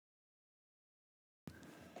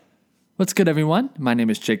What's good, everyone? My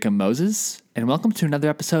name is Jacob Moses, and welcome to another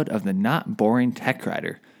episode of the Not Boring Tech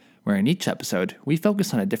Writer, where in each episode, we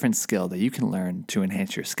focus on a different skill that you can learn to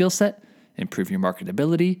enhance your skill set, improve your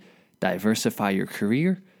marketability, diversify your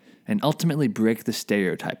career, and ultimately break the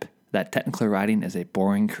stereotype that technical writing is a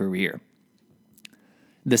boring career.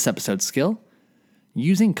 This episode's skill: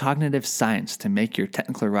 using cognitive science to make your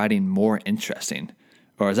technical writing more interesting,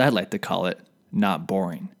 or as I like to call it, not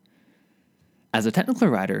boring. As a technical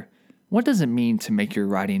writer, what does it mean to make your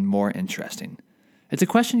writing more interesting? It's a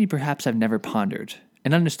question you perhaps have never pondered,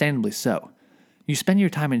 and understandably so. You spend your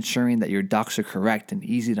time ensuring that your docs are correct and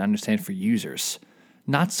easy to understand for users,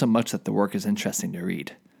 not so much that the work is interesting to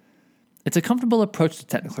read. It's a comfortable approach to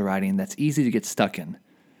technical writing that's easy to get stuck in.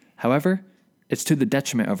 However, it's to the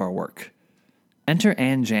detriment of our work. Enter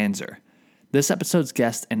Anne Janzer, this episode's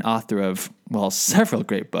guest and author of, several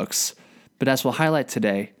great books, but as we'll highlight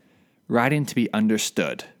today, Writing to be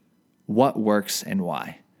Understood: What Works and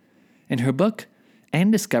Why. In her book,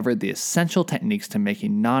 Anne discovered the essential techniques to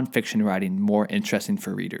making nonfiction writing more interesting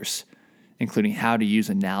for readers, including how to use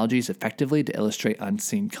analogies effectively to illustrate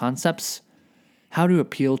unseen concepts, how to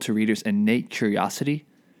appeal to readers' innate curiosity,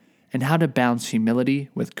 and how to balance humility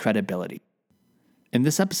with credibility. In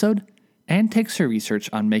this episode, Anne takes her research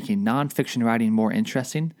on making nonfiction writing more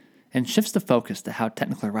interesting and shifts the focus to how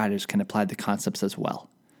technical writers can apply the concepts as well.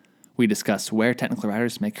 We discuss where technical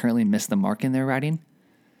writers may currently miss the mark in their writing,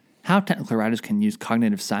 how technical writers can use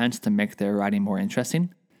cognitive science to make their writing more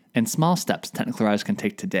interesting, and small steps technical writers can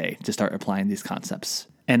take today to start applying these concepts.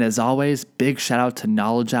 And as always, big shout out to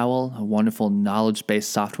Knowledge Owl, a wonderful knowledge-based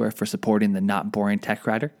software for supporting the Not Boring Tech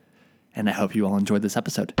Writer. And I hope you all enjoyed this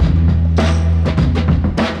episode.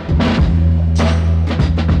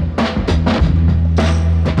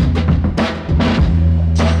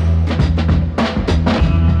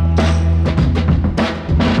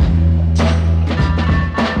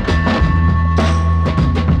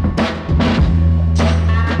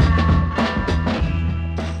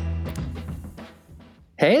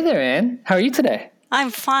 Hey there, Anne. How are you today?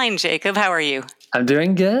 I'm fine, Jacob. How are you? I'm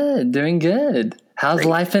doing good. How's Great.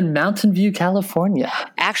 life in Mountain View, California?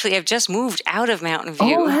 Actually, I've just moved out of Mountain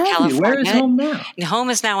View, Oh, have you? California. Where is home now?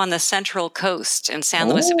 Home is now on the Central Coast in San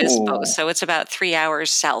Luis Obispo, so it's about 3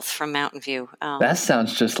 hours south from Mountain View. That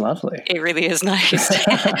sounds just lovely. It really is nice.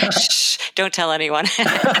 Shh, don't tell anyone.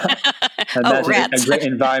 Imagine a great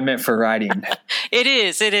environment for writing. It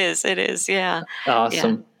is, yeah.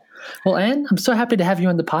 Awesome. Yeah. Well, Anne, I'm so happy to have you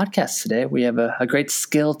on the podcast today. We have a great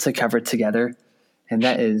skill to cover together, and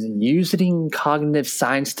that is using cognitive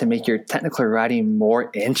science to make your technical writing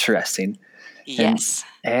more interesting. Yes.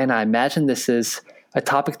 And I imagine this is a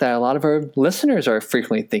topic that a lot of our listeners are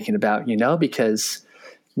frequently thinking about, because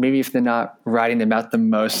maybe if they're not writing about the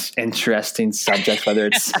most interesting subject, whether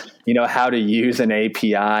it's, how to use an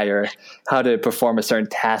API or how to perform a certain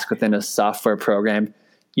task within a software program,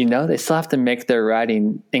 they still have to make their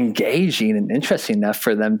writing engaging and interesting enough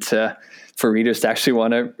for readers to actually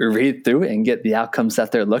want to read through it and get the outcomes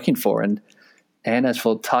that they're looking for. And as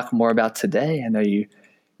we'll talk more about today, I know you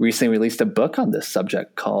recently released a book on this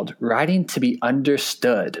subject called Writing to be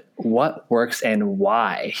Understood: What Works and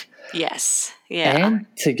Why. Yes. Yeah. And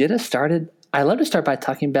to get us started, I'd love to start by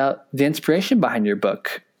talking about the inspiration behind your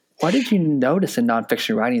book. What did you notice in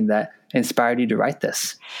nonfiction writing that inspired you to write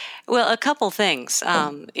this? Well, a couple things.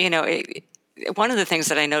 One of the things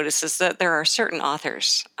that I noticed is that there are certain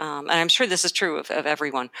authors, and I'm sure this is true of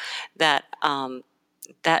everyone, that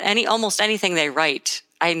almost anything they write,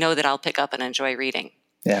 I know that I'll pick up and enjoy reading.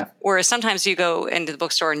 Yeah. Whereas sometimes you go into the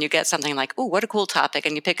bookstore and you get something like, "Oh, what a cool topic,"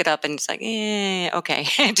 and you pick it up and it's like, okay,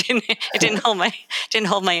 it didn't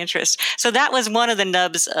hold my interest. So that was one of the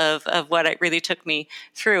nubs of what it really took me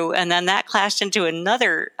through, and then that clashed into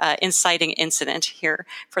another inciting incident here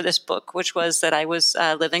for this book, which was that I was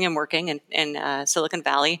living and working in Silicon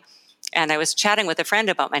Valley. And I was chatting with a friend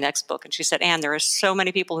about my next book, and she said, "Anne, there are so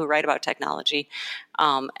many people who write about technology,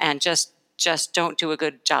 and just don't do a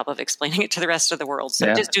good job of explaining it to the rest of the world.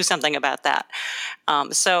 So just do something about that."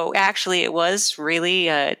 So actually, it was really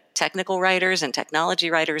technical writers and technology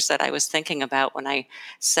writers that I was thinking about when I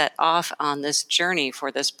set off on this journey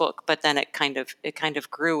for this book. But then it kind of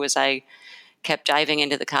grew as I kept diving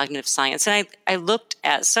into the cognitive science, and I looked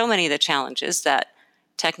at so many of the challenges that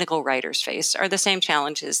technical writers face are the same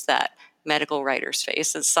challenges that medical writers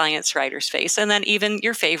face and science writers face, and then even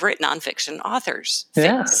your favorite nonfiction authors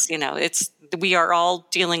face. We are all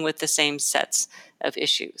dealing with the same sets of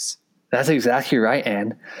issues. That's exactly right,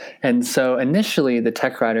 Anne. And so initially the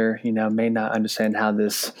tech writer, may not understand how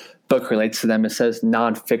this book relates to them. It says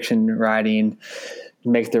nonfiction writing.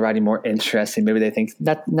 make the writing more interesting. Maybe they think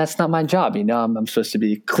that's not my job. I'm supposed to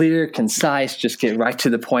be clear, concise, just get right to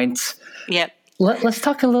the point. Yep. Let's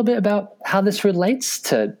talk a little bit about how this relates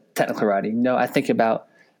to technical writing. I think about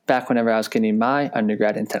back whenever I was getting my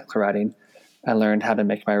undergrad in technical writing, I learned how to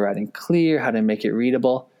make my writing clear, how to make it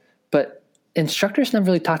readable, but instructors never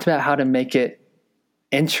really talked about how to make it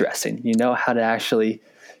interesting, how to actually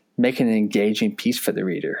make an engaging piece for the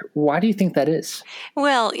reader. Why do you think that is?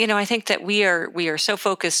 Well, I think that we are so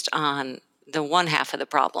focused on the one half of the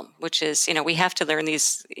problem, which is, we have to learn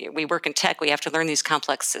these, we work in tech, we have to learn these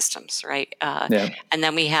complex systems, right? Yeah. And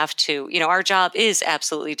then we have to, our job is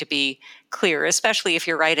absolutely to be clear, especially if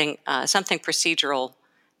you're writing something procedural.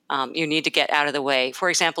 You need to get out of the way. For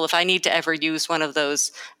example, if I need to ever use one of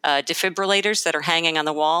those defibrillators that are hanging on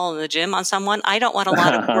the wall in the gym on someone, I don't want a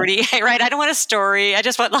lot of wordy, right? I don't want a story. I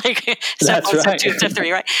just want like step That's one, step right. two, step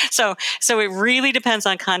three, right? So it really depends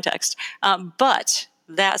on context. But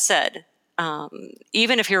that said,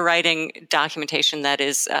 even if you're writing documentation that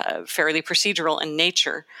is fairly procedural in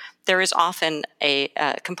nature, there is often a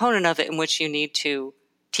component of it in which you need to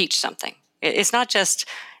teach something. It's not just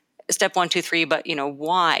step 1, 2, 3, but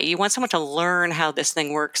why? You want someone to learn how this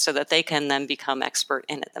thing works so that they can then become expert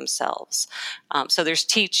in it themselves. So there's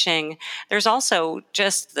teaching. There's also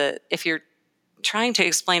just if you're trying to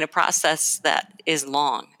explain a process that is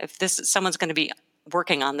long, if someone's going to be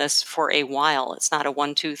working on this for a while, it's not a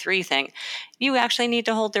 1, 2, 3 thing. You actually need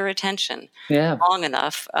to hold their attention long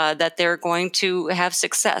enough that they're going to have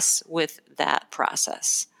success with that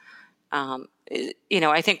process.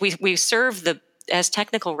 I think we serve as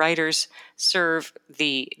technical writers serve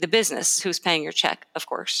the business who's paying your check, of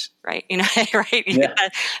course, right? Right. Yeah.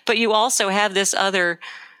 But you also have this other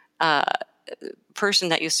person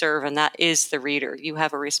that you serve, and that is the reader. You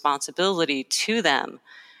have a responsibility to them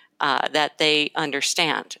that they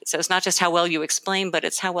understand. So it's not just how well you explain, but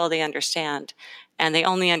it's how well they understand. And they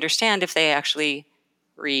only understand if they actually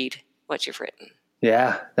read what you've written.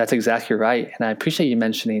 Yeah, that's exactly right. And I appreciate you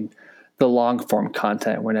mentioning the long form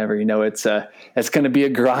content whenever it's going to be a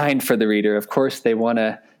grind for the reader. Of course, they want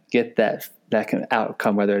to get that kind of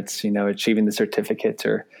outcome, whether it's achieving the certificate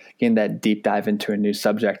or getting that deep dive into a new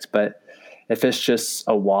subject. But if it's just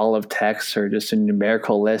a wall of text or just a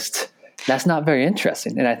numerical list, that's not very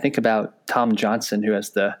interesting. And I think about Tom Johnson, who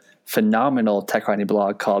has the phenomenal tech writing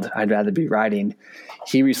blog called I'd Rather Be Writing.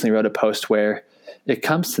 He recently wrote a post where it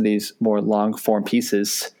comes to these more long form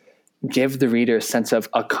pieces, give the reader a sense of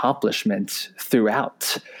accomplishment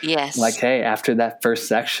throughout. Yes. Like, hey, after that first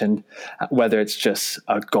section, whether it's just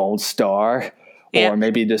a gold star or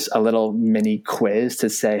maybe just a little mini quiz to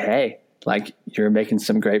say, hey, like you're making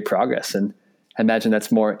some great progress. And I imagine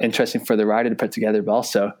that's more interesting for the writer to put together, but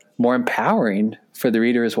also more empowering for the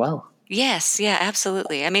reader as well. Yes. Yeah,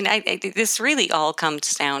 absolutely. I mean, this really all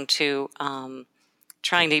comes down to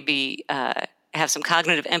trying to have some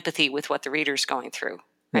cognitive empathy with what the reader's going through.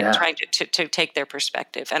 Right? Yeah. Trying to take their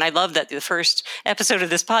perspective. And I love that the first episode of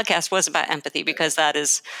this podcast was about empathy, because that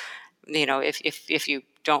is, if you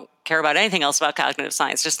don't care about anything else about cognitive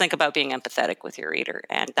science, just think about being empathetic with your reader,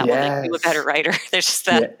 and that will make you a better writer. There's just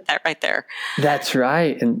that right there. That's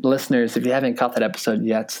right. And listeners, if you haven't caught that episode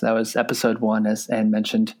yet, that was episode 1, as Anne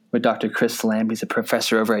mentioned, with Dr. Chris Lamb. He's a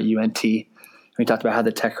professor over at UNT. We talked about how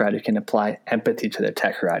the tech writer can apply empathy to their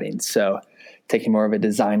tech writing. So taking more of a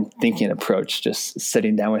design thinking approach, just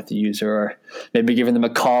sitting down with the user, or maybe giving them a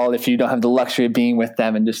call if you don't have the luxury of being with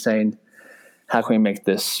them, and just saying, how can we make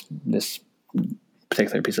this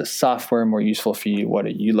particular piece of software more useful for you? What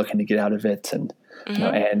are you looking to get out of it? And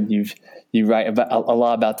and you write about a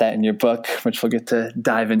lot about that in your book, which we'll get to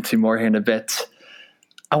dive into more here in a bit.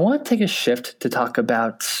 I want to take a shift to talk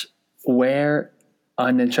about where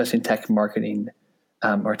uninteresting tech marketing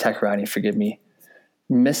or tech writing,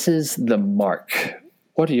 misses the mark.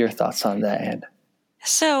 What are your thoughts on that, Anne?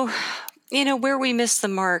 So, where we miss the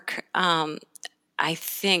mark, I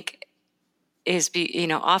think is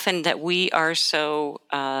often that we are so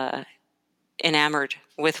enamored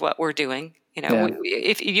with what we're doing.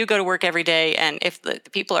 If you go to work every day, and if the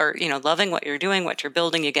people are loving what you're doing, what you're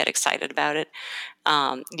building, you get excited about it.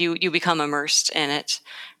 You become immersed in it.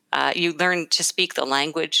 You learn to speak the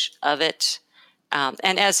language of it.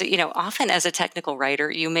 And often as a technical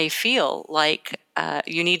writer, you may feel like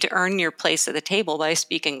you need to earn your place at the table by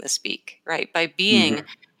speaking the speak, right? By being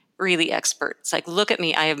really expert. It's like, look at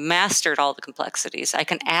me. I have mastered all the complexities. I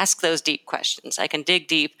can ask those deep questions. I can dig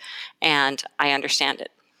deep, and I understand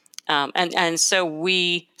it. And so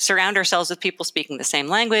we surround ourselves with people speaking the same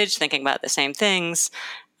language, thinking about the same things,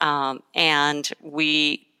 and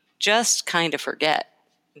we just kind of forget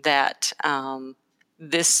that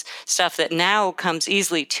this stuff that now comes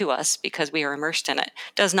easily to us because we are immersed in it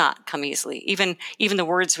does not come easily. Even the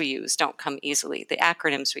words we use don't come easily. The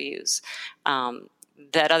acronyms we use,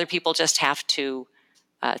 that other people just have to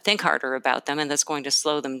think harder about them, and that's going to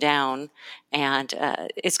slow them down, and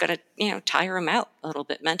it's going to tire them out a little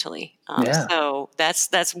bit mentally. So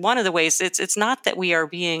that's one of the ways. It's not that we are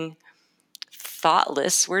being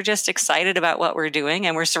thoughtless. We're just excited about what we're doing,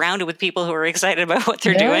 and we're surrounded with people who are excited about what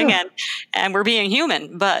they're doing, and we're being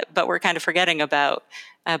human. But we're kind of forgetting about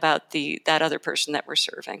that other person that we're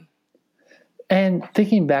serving. And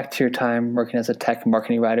thinking back to your time working as a tech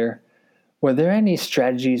marketing writer, were there any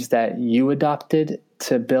strategies that you adopted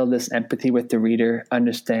to build this empathy with the reader,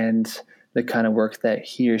 understand the kind of work that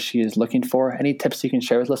he or she is looking for? Any tips you can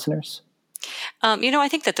share with listeners? I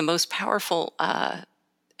think that the most powerful,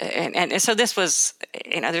 and so this was,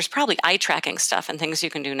 there's probably eye tracking stuff and things you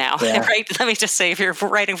can do now, right? Let me just say, if you're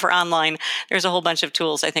writing for online, there's a whole bunch of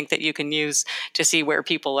tools I think that you can use to see where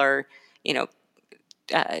people are,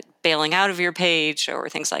 bailing out of your page or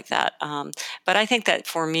things like that. But I think that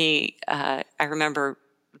for me, I remember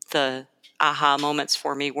the aha moments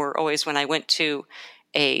for me were always when I went to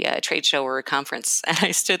a trade show or a conference, and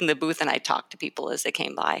I stood in the booth and I talked to people as they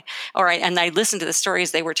came by, and I listened to the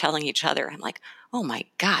stories they were telling each other. I'm like, oh my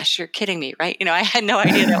gosh, you're kidding me, right? I had no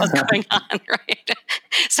idea that was going on, right?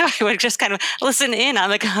 So I would just kind of listen in on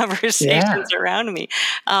the conversations around me,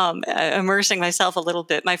 immersing myself a little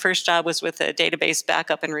bit. My first job was with a database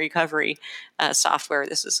backup and recovery software.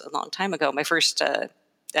 This is a long time ago. My first,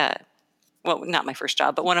 well, not my first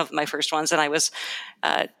job, but one of my first ones. And I was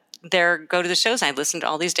go to the shows, and I'd listen to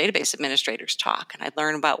all these database administrators talk, and I'd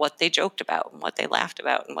learn about what they joked about and what they laughed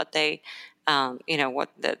about and what they, what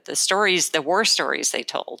the stories, the war stories they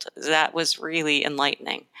told. That was really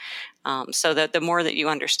enlightening. So that the more that you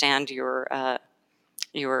understand your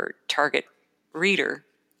target reader,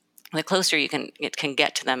 the closer you can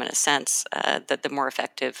get to them in a sense, that the more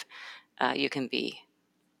effective you can be.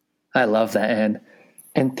 I love that, Anne.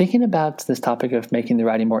 And thinking about this topic of making the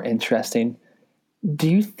writing more interesting, do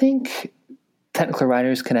you think technical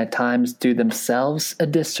writers can at times do themselves a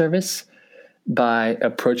disservice by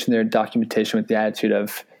approaching their documentation with the attitude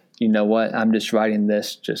of, you know what, I'm just writing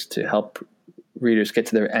this just to help readers get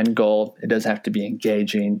to their end goal. It doesn't have to be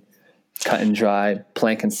engaging, cut and dry,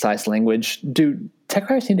 plain concise language. Do tech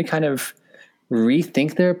writers need to kind of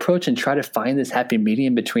rethink their approach and try to find this happy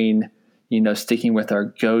medium between, sticking with our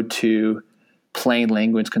go-to plain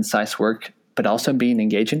language, concise work, but also being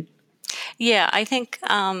engaging? Yeah, I think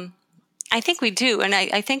we do, and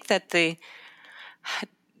I think that the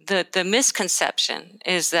misconception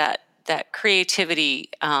is that creativity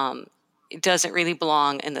doesn't really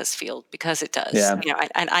belong in this field, because it does. Yeah.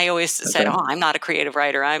 And I always said, "Oh, I'm not a creative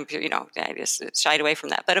writer." I just shied away from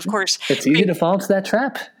that. But of course, it's easy to fall into that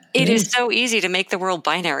trap. It is so easy to make the world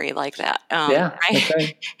binary like that. Right? That's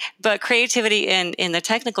right. But creativity in the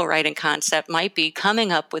technical writing concept might be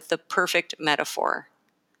coming up with the perfect metaphor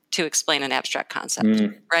to explain an abstract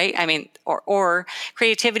concept, right? I mean, or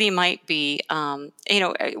creativity might be, one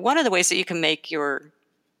of the ways that you can make your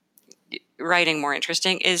writing more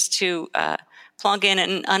interesting is to plug in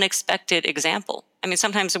an unexpected example. I mean,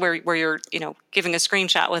 sometimes where you're, giving a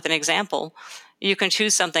screenshot with an example, you can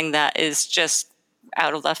choose something that is just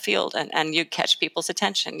out of left field, and you catch people's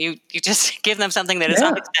attention. You just give them something that is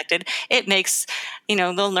unexpected. It makes,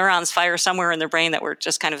 little neurons fire somewhere in their brain that were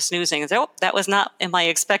just kind of snoozing. And say, oh, that was not in my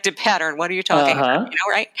expected pattern. What are you talking about?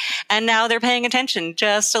 Right? And now they're paying attention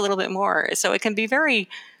just a little bit more. So it can be very,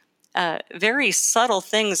 very subtle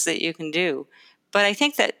things that you can do. But I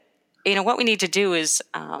think that, what we need to do is,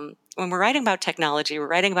 when we're writing about technology, we're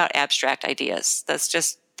writing about abstract ideas. That's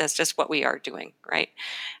just what we are doing, right?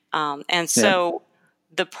 And so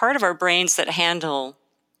the part of our brains that handle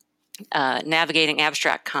navigating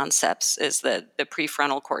abstract concepts is the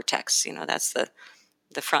prefrontal cortex. That's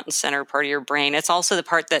the front and center part of your brain. It's also the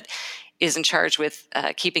part that is in charge with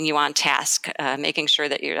keeping you on task, making sure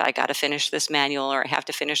that I got to finish this manual, or I have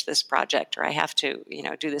to finish this project, or I have to,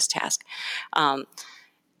 do this task.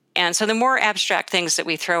 And so the more abstract things that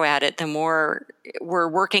we throw at it, the more we're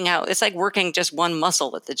working out. It's like working just one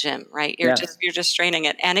muscle at the gym, right? You're just straining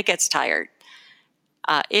it, and it gets tired.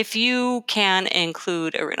 If you can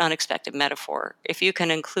include an unexpected metaphor, if you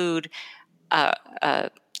can include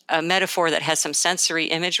a metaphor that has some sensory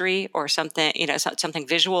imagery, or something, something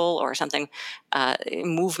visual, or something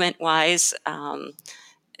movement-wise,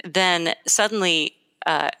 then suddenly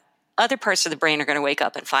other parts of the brain are going to wake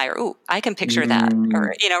up and fire. Ooh, I can picture that,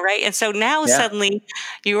 or right. And so now suddenly,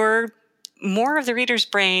 more of the reader's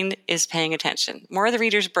brain is paying attention. More of the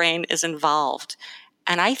reader's brain is involved,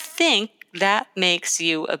 and I think that makes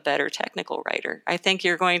you a better technical writer. I think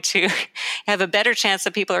you're going to have a better chance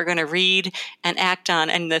that people are going to read and act on,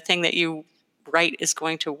 and the thing that you write is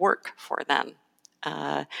going to work for them.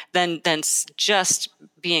 Than just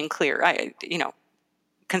being clear.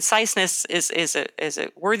 Conciseness is a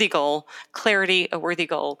worthy goal, clarity a worthy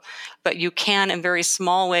goal, but you can, in very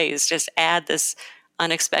small ways, just add this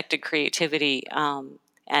unexpected creativity,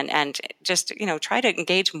 and just try to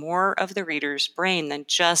engage more of the reader's brain than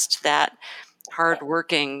just that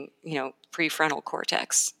hardworking prefrontal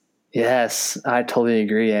cortex. Yes, I totally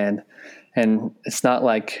agree, Anne. And it's not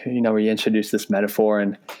like, where you introduce this metaphor,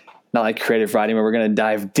 and not like creative writing where we're going to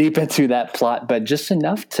dive deep into that plot, but just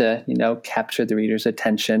enough to, capture the reader's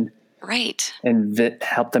attention. Right. And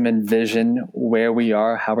help them envision where we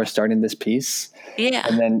are, how we're starting this piece. Yeah.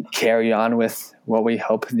 And then carry on with what we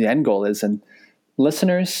hope the end goal is. And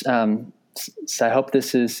listeners, so I hope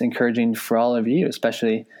this is encouraging for all of you,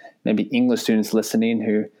 especially maybe English students listening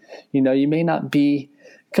who, you may not be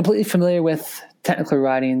completely familiar with technical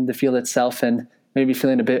writing, the field itself, and maybe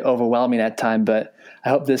feeling a bit overwhelming at time, but I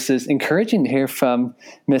hope this is encouraging to hear from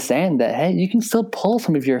Miss Anne that, hey, you can still pull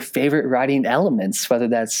some of your favorite writing elements, whether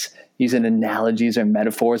that's using analogies or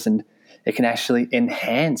metaphors, and it can actually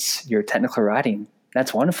enhance your technical writing.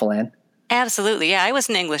 That's wonderful, Anne. Absolutely. Yeah, I was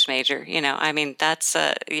an English major. That's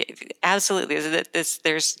absolutely.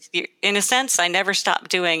 There's, in a sense, I never stopped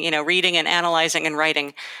doing, reading and analyzing and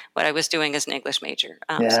writing what I was doing as an English major.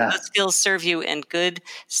 So those skills serve you in good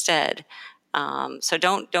stead. So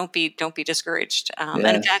don't be discouraged. And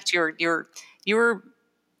in fact, you're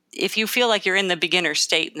if you feel like you're in the beginner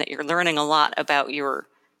state and that you're learning a lot about your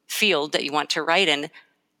field that you want to write in,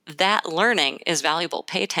 that learning is valuable.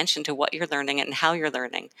 Pay attention to what you're learning and how you're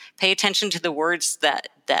learning. Pay attention to the words that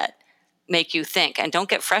make you think, and don't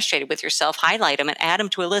get frustrated with yourself. Highlight them and add them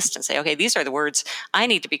to a list and say, okay, these are the words I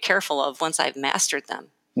need to be careful of once I've mastered them.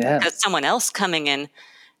 Yeah. Because someone else coming in,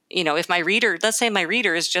 if let's say my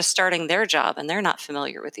reader is just starting their job and they're not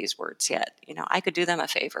familiar with these words yet, I could do them a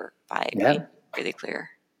favor by being really clear.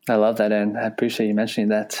 I love that, Anne. I appreciate you mentioning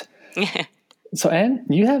that. So, Anne,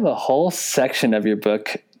 you have a whole section of your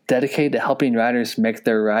book dedicated to helping writers make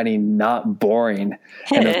their writing not boring.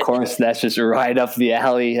 And of course, that's just right up the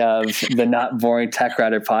alley of the Not Boring Tech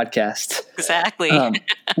Writer podcast. Exactly.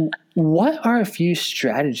 What are a few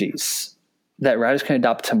strategies that writers can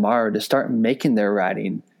adopt tomorrow to start making their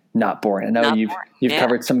writing not boring? I know you've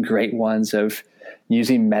covered some great ones of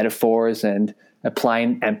using metaphors and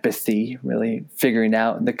applying empathy, really figuring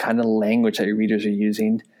out the kind of language that your readers are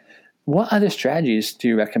using. What other strategies do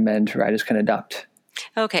you recommend writers can adopt?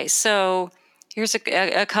 Okay, so here's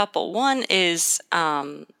a couple. One is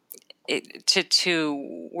to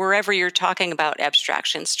wherever you're talking about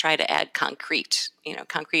abstractions, try to add concrete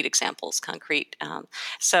examples,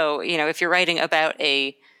 So, if you're writing about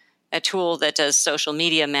a tool that does social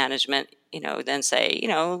media management, then say,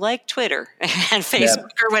 like Twitter and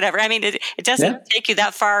Facebook or whatever. I mean, it doesn't take you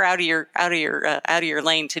that far out of your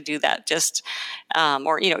lane to do that. Just,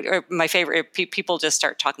 or my favorite, people just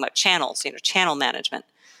start talking about channels, channel management.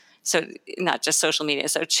 So not just social media.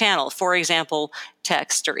 So channel, for example,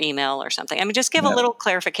 text or email or something. I mean, just give a little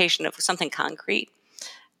clarification of something concrete.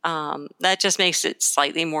 That just makes it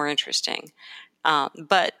slightly more interesting.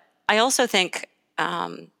 But I also think,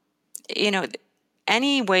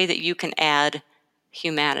 any way that you can add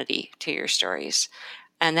humanity to your stories,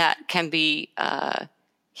 and that can be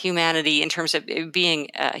humanity in terms of being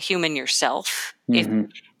human yourself. Mm-hmm.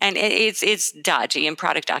 And it's dodgy in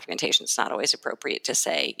product documentation. It's not always appropriate to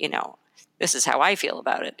say, this is how I feel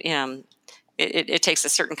about it. It takes a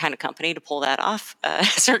certain kind of company to pull that off, a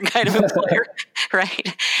certain kind of employer,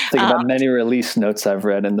 right? Think about many release notes I've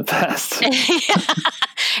read in the past.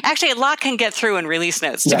 Actually, a lot can get through in release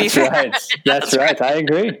notes, to be That's fair. right. That's right. I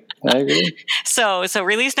agree. So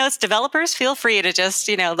release notes, developers, feel free to just,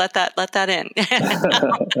 let that in.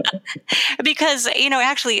 Because,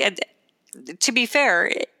 actually, to be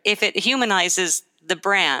fair, if it humanizes the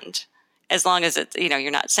brand, as long as it's, you're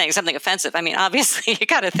not saying something offensive. I mean, obviously, you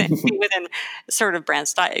got to be within sort of brand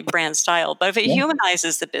style. But if it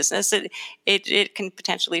humanizes the business, it can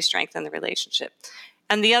potentially strengthen the relationship.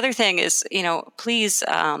 And the other thing is, please,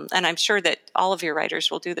 and I'm sure that all of your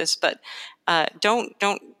writers will do this, but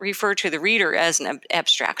don't refer to the reader as an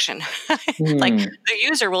abstraction. Like the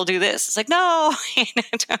user will do this. It's like, no,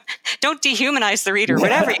 don't dehumanize the reader,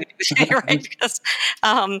 whatever you do, right? Because,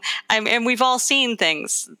 and we've all seen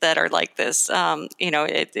things that are like this.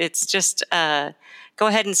 It's just go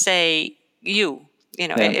ahead and say you.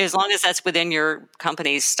 As long as that's within your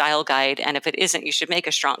company's style guide, and if it isn't, you should make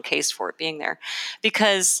a strong case for it being there,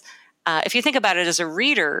 because if you think about it as a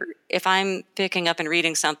reader, if I'm picking up and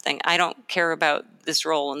reading something, I don't care about this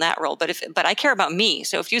role and that role, but I care about me.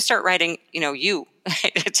 So if you start writing, you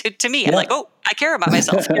to me, I'm like, oh, I care about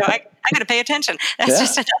myself. I got to pay attention. That's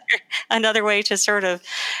just another way to sort of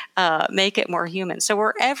make it more human. So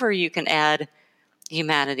wherever you can add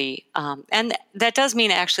humanity, and that does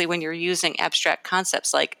mean actually when you're using abstract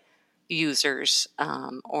concepts like users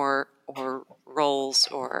or roles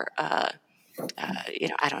or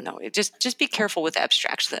I don't know. Just be careful with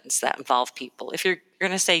abstractions that involve people. If you're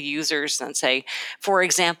going to say users, then say, for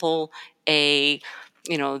example, a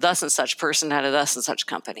thus and such person at a thus and such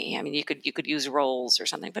company. I mean, you could use roles or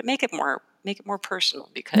something, but make it more personal,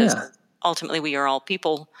 because ultimately we are all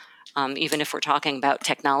people. Even if we're talking about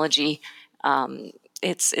technology,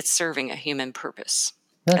 it's serving a human purpose.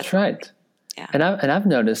 That's right. Yeah. And I've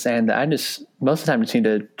noticed, and I just most of the time just need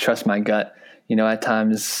to trust my gut. At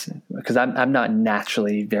times, because I'm not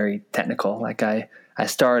naturally very technical. Like I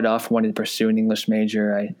started off wanting to pursue an English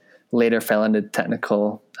major. I later fell into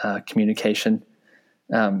technical communication.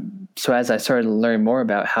 So as I started to learn more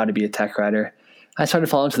about how to be a tech writer, I started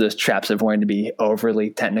falling into those traps of wanting to be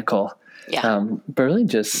overly technical. Yeah. But really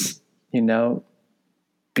just,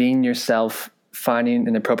 being yourself, finding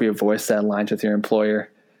an appropriate voice that aligns with your employer,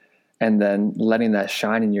 and then letting that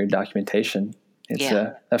shine in your documentation. It's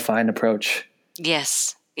a fine approach.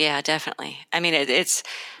 Yes. Yeah, definitely. I mean,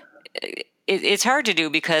 it's hard to do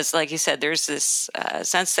because, like you said, there's this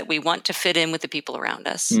sense that we want to fit in with the people around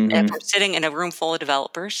us. Mm-hmm. If we're sitting in a room full of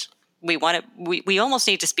developers, we almost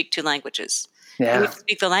need to speak two languages. Yeah. We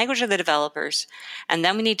speak the language of the developers, and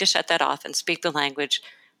then we need to shut that off and speak the language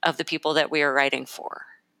of the people that we are writing for.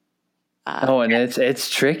 And it's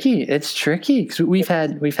tricky. It's tricky because we've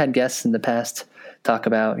had guests in the past talk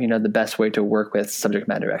about the best way to work with subject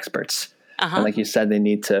matter experts. And like you said, they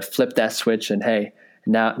need to flip that switch and, hey,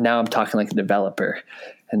 now I'm talking like a developer.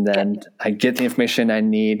 And then I get the information I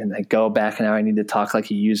need and I go back and now I need to talk like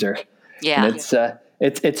a user. Yeah. And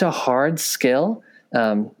it's a hard skill.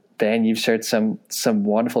 Ben, you've shared some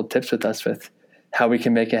wonderful tips with us with how we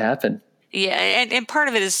can make it happen. Yeah, and part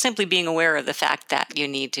of it is simply being aware of the fact that you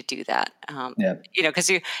need to do that. Because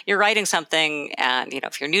you're writing something, and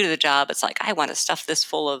if you're new to the job, it's like, I want to stuff this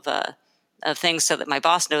full of things so that my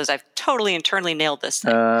boss knows I've totally internally nailed this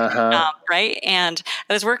thing, right? And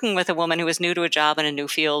I was working with a woman who was new to a job in a new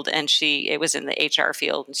field, and it was in the HR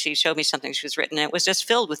field, and she showed me something she was written, and it was just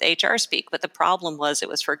filled with HR speak, but the problem was it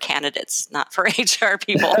was for candidates, not for HR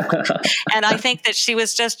people. And I think that she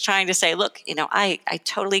was just trying to say, look, I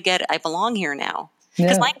totally get it. I belong here now.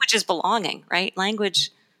 Because language is belonging, right? Language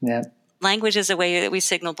is a way that we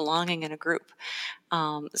signal belonging in a group.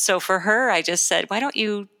 So for her, I just said, why don't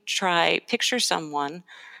you picture someone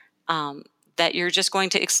that you're just going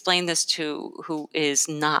to explain this to who is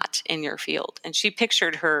not in your field. And she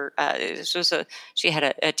pictured her, she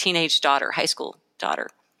had a teenage daughter, high school daughter,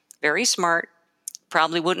 very smart,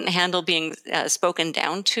 probably wouldn't handle being spoken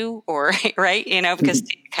down to, or right, because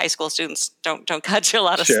high school students don't cut you a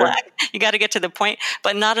lot of slack. You got to get to the point,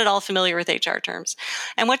 but not at all familiar with HR terms.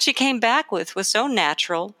 And what she came back with was so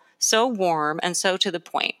natural, so warm, and so to the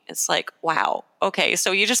point. It's like, wow, okay,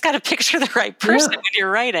 so you just got to picture the right person when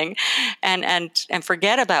you're writing, and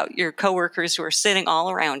forget about your coworkers who are sitting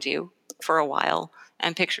all around you for a while,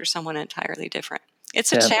 and picture someone entirely different.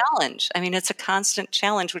 It's a challenge. I mean, it's a constant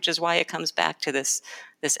challenge, which is why it comes back to this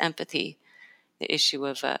empathy, the issue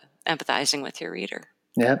of empathizing with your reader.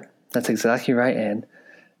 Yep, that's exactly right, Anne.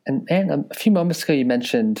 And Anne, a few moments ago, you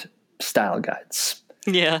mentioned style guides.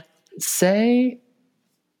 Yeah. Say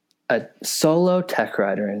a solo tech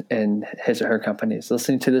writer in his or her company is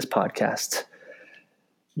listening to this podcast.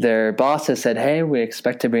 Their boss has said, hey, we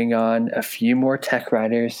expect to bring on a few more tech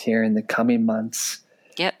writers here in the coming months.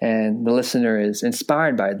 Yep. And the listener is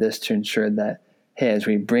inspired by this to ensure that, hey, as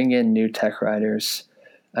we bring in new tech writers,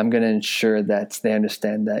 I'm going to ensure that they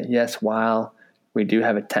understand that, yes, while we do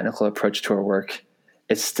have a technical approach to our work,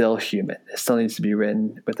 it's still human. It still needs to be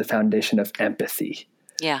written with the foundation of empathy.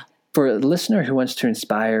 Yeah. For a listener who wants to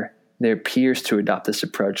inspire their peers to adopt this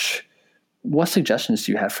approach, what suggestions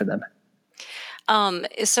do you have for them?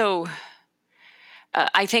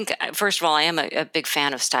 I think, first of all, I am a big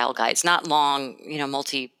fan of style guides, not long,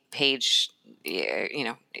 multi-page,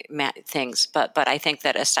 things, but I think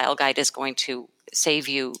that a style guide is going to save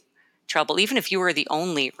you trouble, even if you are the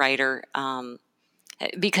only writer,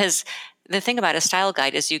 because the thing about a style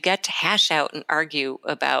guide is you get to hash out and argue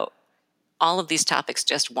about all of these topics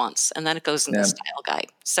just once, and then it goes in the style guide.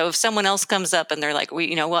 So if someone else comes up and they're like,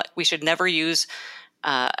 you know what, we should never use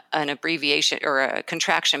an abbreviation or a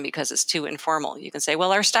contraction because it's too informal. You can say,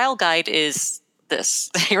 well, our style guide is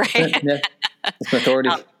this, right? Yeah. It's an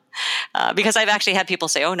authority. Because I've actually had people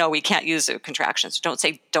say, "Oh no, we can't use the contractions. Don't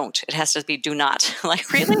say don't. It has to be do not."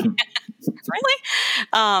 Like, really, really?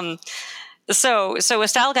 So a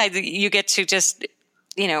style guide, you get to just,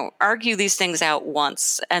 argue these things out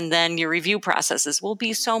once, and then your review processes will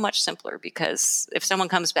be so much simpler, because if someone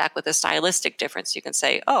comes back with a stylistic difference, you can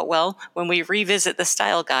say, "Oh, well, when we revisit the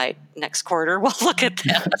style guide next quarter, we'll look at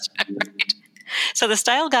that." Right? So the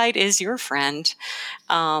style guide is your friend.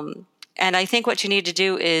 And I think what you need to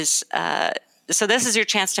do is, so this is your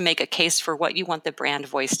chance to make a case for what you want the brand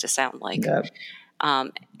voice to sound like. Yeah.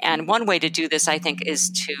 And one way to do this, I think,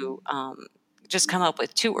 is to just come up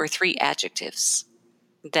with 2 or 3 adjectives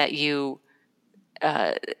that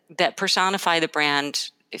that personify the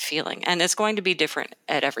brand feeling, and it's going to be different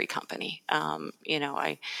at every company.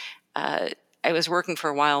 I was working for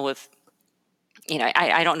a while with,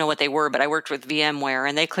 I don't know what they were, but I worked with VMware,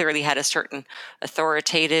 and they clearly had a certain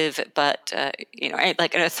authoritative, but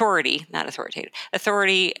like an authority, not authoritative,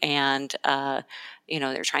 authority, and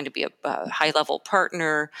they're trying to be a high level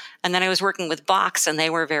partner. And then I was working with Box, and they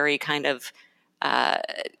were very kind of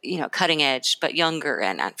cutting edge, but younger.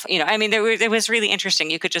 And, it was really interesting.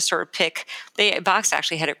 You could just sort of pick. Box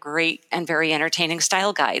actually had a great and very entertaining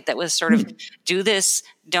style guide that was sort of do this,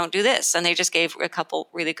 don't do this. And they just gave a couple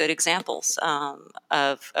really good examples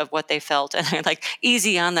of what they felt. And they're like,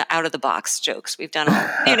 easy on the out of the box jokes. We've done all,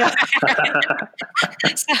 I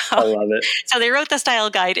love it. So they wrote the style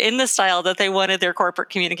guide in the style that they wanted their corporate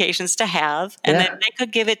communications to have. And then they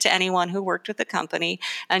could give it to anyone who worked with the company,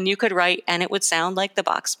 and you could write, and it would sound like the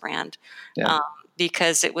Box brand.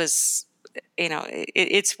 Because it was,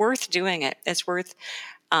 it's worth doing it. It's worth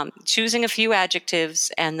choosing a few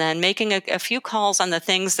adjectives, and then making a few calls on the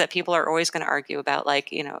things that people are always going to argue about. Like,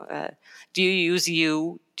 do you use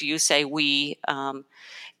you? Do you say we?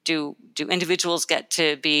 Do individuals get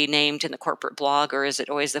to be named in the corporate blog, or is it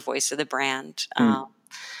always the voice of the brand?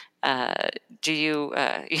 Do you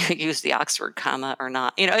use the Oxford comma or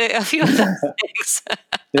not? A few of those things.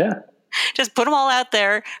 Yeah. Just put them all out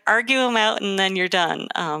there, argue them out, and then you're done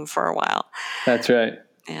for a while. That's right.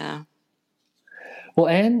 Yeah. Well,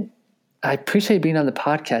 Anne, I appreciate being on the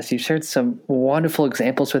podcast. You shared some wonderful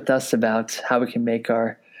examples with us about how we can make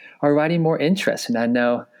our writing more interesting. I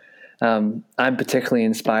know I'm particularly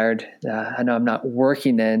inspired. I know I'm not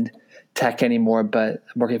working in tech anymore, but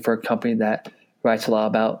I'm working for a company that writes a lot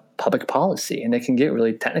about public policy, and it can get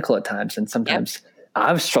really technical at times. And sometimes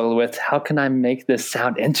I've struggled with, how can I make this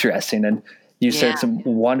sound interesting? And you shared some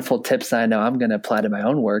wonderful tips that I know I'm going to apply to my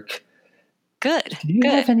own work. Good. Do you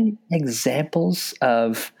have any examples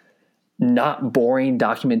of not boring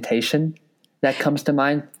documentation that comes to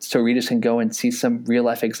mind, so readers can go and see some real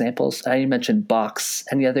life examples? I know you mentioned Box.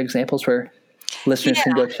 Any other examples where listeners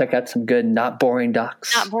can go check out some good, not boring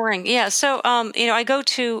docs? Not boring. Yeah. So, I go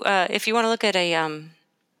to, if you want to look at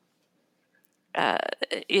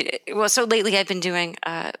so lately I've been doing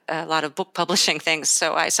a lot of book publishing things.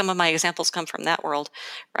 So some of my examples come from that world,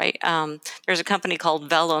 right? There's a company called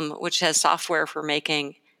Vellum, which has software for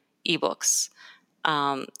making ebooks.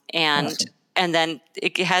 And Awesome. And then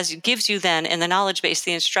it gives you then in the knowledge base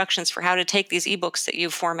the instructions for how to take these ebooks that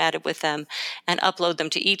you've formatted with them and upload them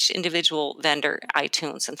to each individual vendor,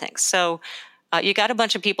 iTunes and things. So you got a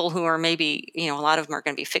bunch of people who are maybe, a lot of them are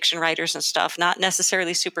going to be fiction writers and stuff, not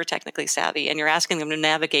necessarily super technically savvy, and you're asking them to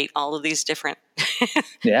navigate all of these different,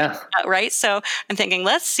 right? So I'm thinking,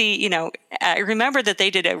 let's see, I remember that they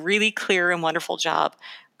did a really clear and wonderful job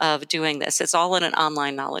of doing this. It's all in an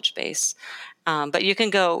online knowledge base. But you can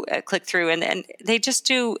go click through, and they just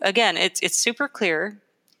do, again, it's super clear,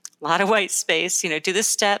 a lot of white space, do this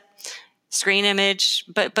step, screen image,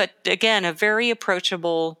 but again, a very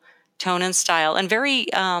approachable tone and style, and very,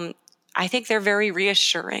 I think they're very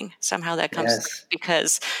reassuring. Somehow that comes through,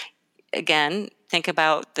 because again, think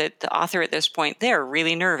about the author at this point. They're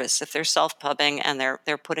really nervous if they're self-pubbing and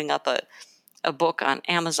they're putting up a book on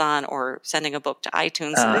Amazon or sending a book to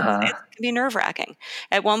iTunes. It can be nerve-wracking.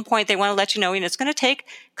 At one point, they want to let you know, it's going to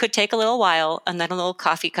could take a little while, and then a little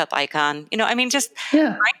coffee cup icon. Just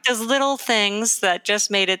right, those little things that just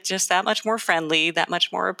made it just that much more friendly, that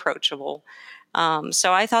much more approachable.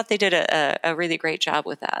 So I thought they did a really great job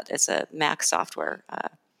with that. It's a Mac software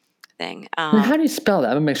thing. And how do you spell that?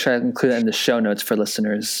 I'm going to make sure I include that in the show notes for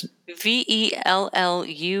listeners. Vellum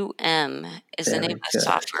is the name of the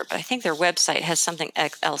software, but I think their website has something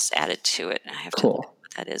else added to it. I have to look at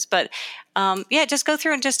what that is. But just go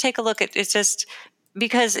through and just take a look at it. It's just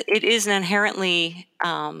because it is an inherently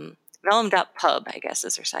Vellum.pub, I guess,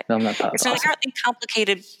 is their site. Vellum.pub. It's an inherently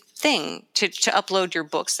complicated thing to upload your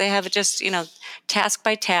books. They have it just, task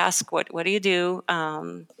by task. What do you do?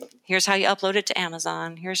 Here's how you upload it to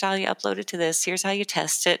Amazon. Here's how you upload it to this. Here's how you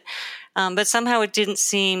test it. But somehow it didn't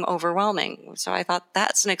seem overwhelming. So I thought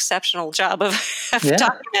that's an exceptional job of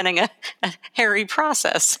documenting a hairy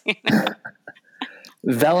process.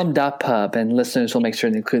 Vellum.pub, and listeners will make sure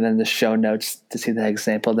to include that in the show notes to see the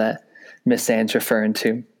example that Miss Anne's referring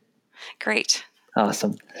to. Great.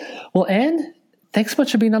 Awesome. Well, Anne, thanks so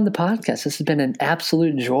much for being on the podcast. This has been an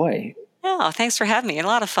absolute joy. Oh, thanks for having me. A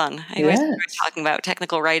lot of fun. I always enjoy talking about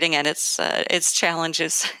technical writing and its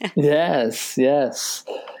challenges. Yes.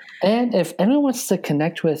 And if anyone wants to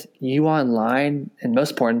connect with you online, and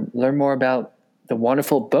most important, learn more about the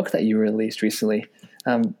wonderful book that you released recently,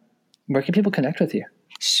 where can people connect with you?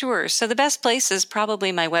 Sure. So the best place is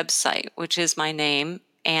probably my website, which is my name,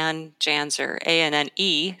 Anne Janzer,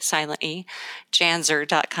 A-N-N-E, silent E,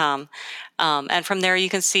 Janzer.com. And from there you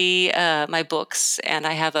can see my books, and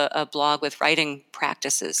I have a blog with writing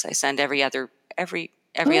practices. I send every other week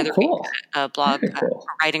a blog, a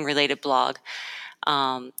writing related blog.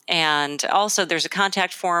 And also there's a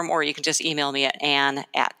contact form, or you can just email me at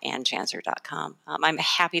anne@annejanzer.com. I'm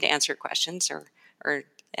happy to answer questions or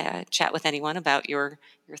chat with anyone about your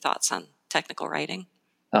thoughts on technical writing.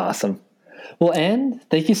 Awesome. Well, Anne,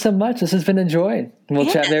 thank you so much. This has been a joy. We'll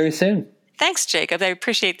chat very soon. Thanks, Jacob. I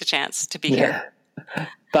appreciate the chance to be here.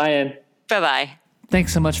 Bye, Anne. Bye-bye.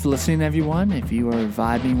 Thanks so much for listening, everyone. If you are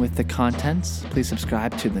vibing with the contents, please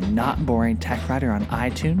subscribe to the Not Boring Tech Writer on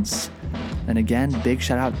iTunes. And again, big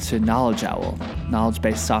shout out to Knowledge Owl,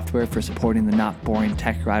 knowledge-based software for supporting the Not Boring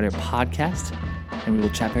Tech Writer podcast. And we will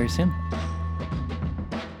chat very soon.